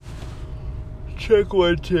Check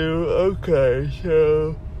 1, 2. Okay,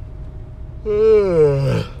 so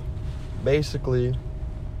basically,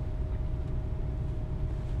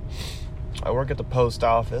 I work at the post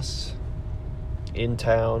office in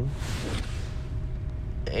town,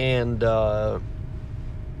 and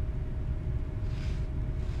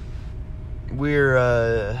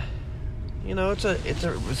we're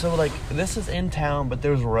so like this is in town, but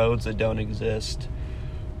there's roads that don't exist.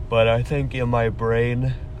 But I think in my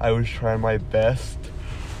brain, I was trying my best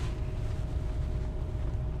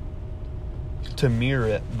to mirror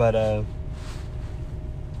it, but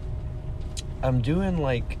I'm doing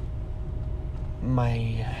like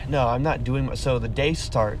I'm not doing, so the day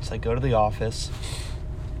starts, I go to the office,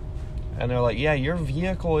 and they're like, yeah, your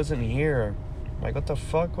vehicle isn't here. I'm like, what the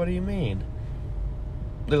fuck, what do you mean?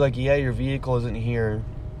 They're like, yeah, your vehicle isn't here.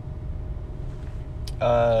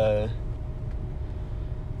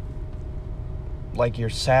 Like your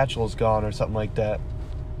satchel's gone or something like that.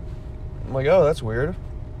 I'm like, oh, that's weird.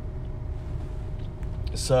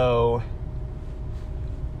 So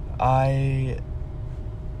I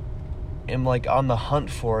am like on the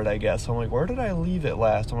hunt for it, I guess. I'm like, where did I leave it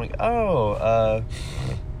last? I'm like,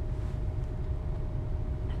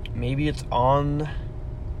 maybe it's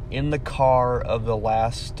in the car of the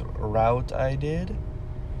last route I did,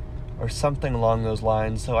 or something along those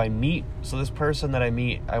lines. So this person that I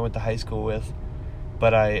meet, I went to high school with,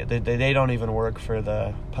 but they don't even work for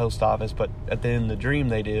the post office, but in the dream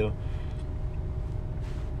they do.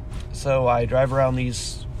 So I drive around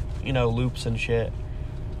these, loops and shit.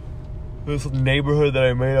 This neighborhood that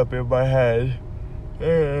I made up in my head.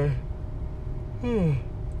 And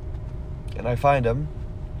I find them.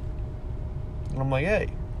 And I'm like, hey,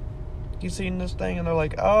 you seen this thing? And they're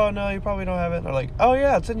like, oh, no, you probably don't have it. And they're like, oh,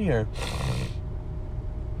 yeah, it's in here.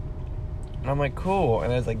 And I'm like, cool.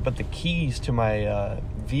 And I was like, but the keys to my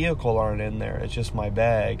vehicle aren't in there. It's just my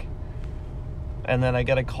bag. And then I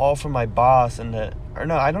get a call from my boss,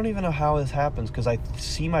 I don't even know how this happens, because I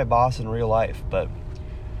see my boss in real life, but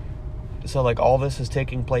so like all this is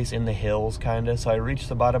taking place in the hills, kind of. So I reach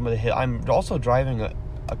the bottom of the hill. I'm also driving a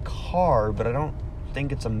car, but I don't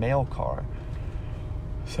think it's a mail car.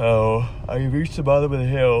 So I reach the bottom of the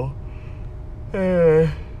hill.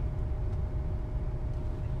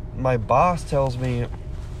 My boss tells me,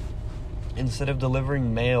 instead of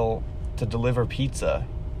delivering mail, to deliver pizza.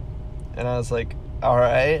 And I was like,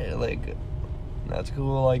 alright, like, that's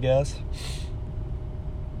cool, I guess.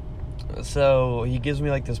 So he gives me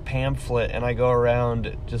like this pamphlet, and I go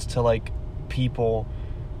around just to like people.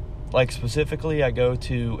 Like specifically, I go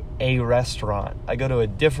to a restaurant. I go to a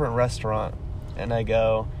different restaurant, and I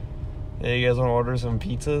go, hey, you guys want to order some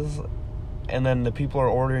pizzas? And then the people are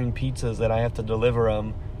ordering pizzas, and I have to deliver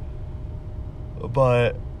them.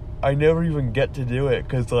 But I never even get to do it,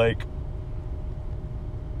 because like,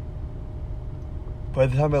 by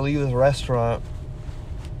the time I leave this restaurant,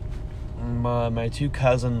 my two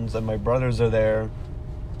cousins and my brothers are there,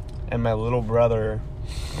 and my little brother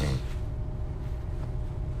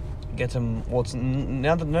gets him. Well, it's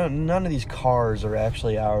none of these cars are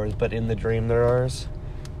actually ours, but in the dream they're ours.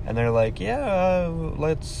 And they're like, yeah,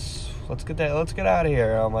 let's get out of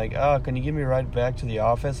here. I'm like, oh, can you give me a ride back to the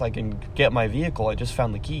office? I can get my vehicle. I just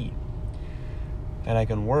found the key, and I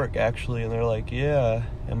can work, actually. And they're like, yeah.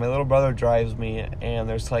 And my little brother drives me, and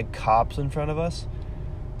there's like cops in front of us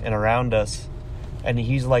and around us, and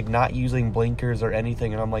he's like not using blinkers or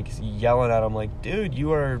anything, and I'm like yelling at him like, dude,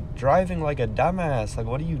 you are driving like a dumbass, like,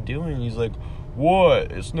 what are you doing? And he's like,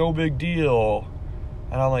 what? It's no big deal.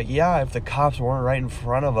 And I'm like, yeah, if the cops weren't right in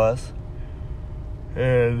front of us.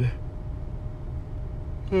 And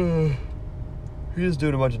he's just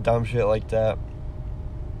doing a bunch of dumb shit like that.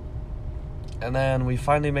 And then we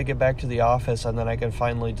finally make it back to the office, and then I can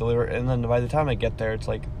finally deliver. And then by the time I get there, it's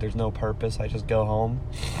like there's no purpose. I just go home.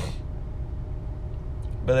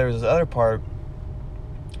 But there's this other part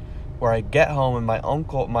where I get home, and my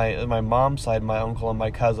uncle, my mom's side, my uncle and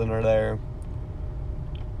my cousin are there.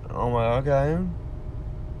 I'm like, okay.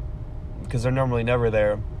 Because they're normally never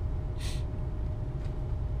there.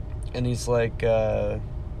 And he's like,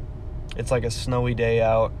 it's like a snowy day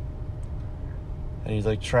out. And he's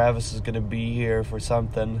like, Travis is going to be here for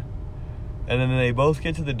something. And then they both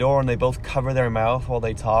get to the door, and they both cover their mouth while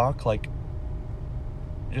they talk. Like,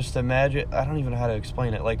 just imagine, I don't even know how to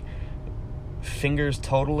explain it. Like, fingers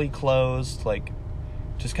totally closed. Like,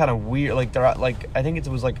 just kind of weird. Like, they're like, I think it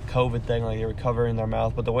was like a COVID thing. Like, they were covering their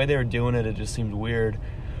mouth. But the way they were doing it, it just seemed weird.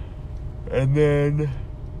 And then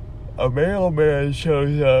a mailman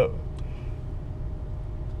shows up.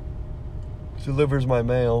 Delivers my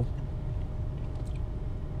mail.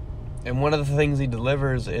 And one of the things he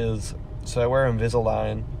delivers is So I wear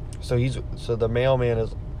Invisalign. So the mailman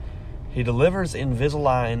he delivers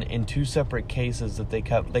Invisalign in 2 separate cases that they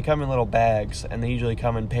come in little bags, and they usually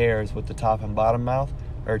come in pairs with the top and bottom mouth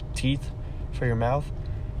or teeth for your mouth.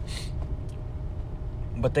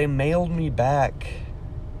 But they mailed me back,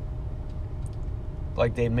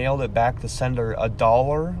 like they mailed it back, the sender,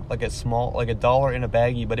 $1, like $1 in a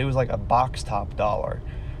baggie, but it was like a box top dollar.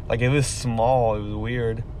 Like it was small, it was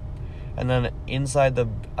weird. And then inside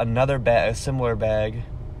another bag, a similar bag,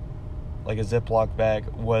 like a Ziploc bag,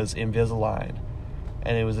 was Invisalign.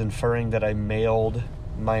 And it was inferring that I mailed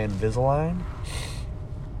my Invisalign.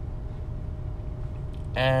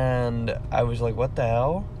 And I was like, what the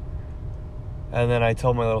hell? And then I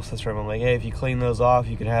told my little sister, I'm like, hey, if you clean those off,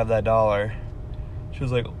 you can have that $1. She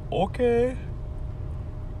was like, okay.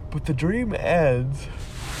 But the dream ends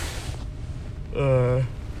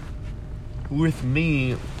with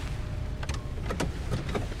me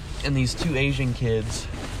and these 2 Asian kids.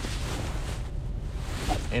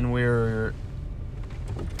 And we're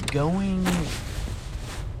going...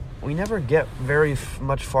 We never get very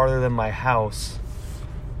much farther than my house.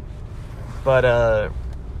 But,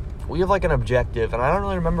 we have like an objective, and I don't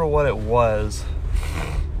really remember what it was.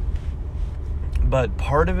 But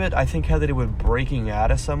part of it, I think, had to do with breaking out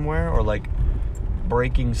of somewhere, or like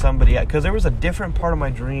breaking somebody out. Because there was a different part of my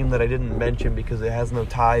dream that I didn't mention because it has no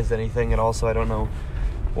ties to anything, and also I don't know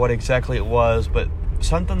what exactly it was, but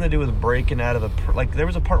something to do with breaking out of like there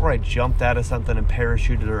was a part where I jumped out of something and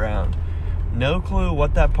parachuted around. No clue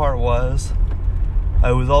what that part was.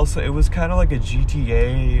 It was kind of like a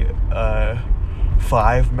GTA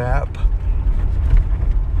 5 map.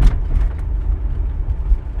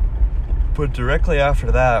 But directly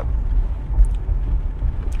after that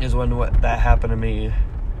is when that happened to me.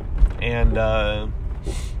 And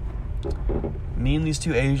me and these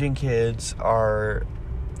 2 Asian kids are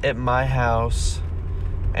at my house,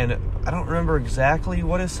 and I don't remember exactly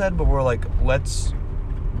what it said, but we're like, let's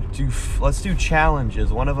do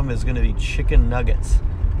challenges. One of them is going to be chicken nuggets.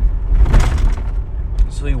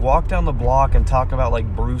 So we walk down the block and talk about like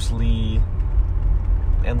Bruce Lee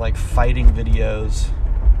and like fighting videos.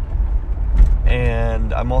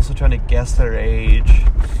 And I'm also trying to guess their age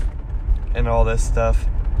and all this stuff.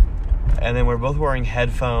 And then we're both wearing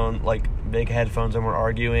big headphones, and we're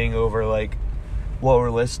arguing over like what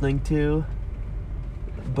we're listening to.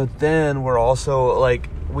 But then we're also like,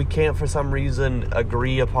 we can't for some reason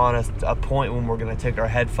agree upon a point when we're going to take our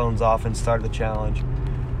headphones off and start the challenge.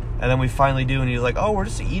 And then we finally do, and he's like, oh, we're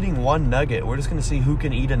just eating 1 nugget. We're just going to see who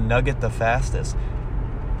can eat a nugget the fastest.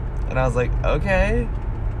 And I was like, okay.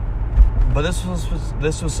 But this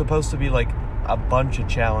was supposed to be like a bunch of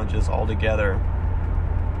challenges all together.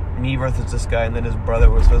 Me versus this guy, and then his brother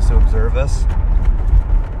was supposed to observe us.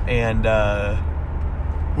 And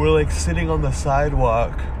we're like sitting on the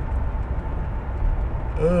sidewalk.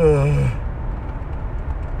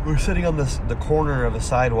 We're sitting on the corner of a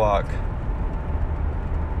sidewalk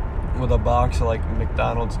with a box of like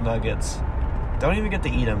McDonald's nuggets. Don't even get to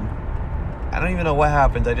eat them. I don't even know what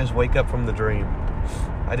happens. I just wake up from the dream.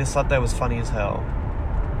 I just thought that was funny as hell.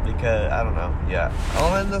 Because, I don't know. Yeah.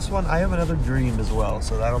 I'll end this one. I have another dream as well,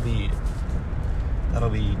 so that'll be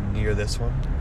near this one.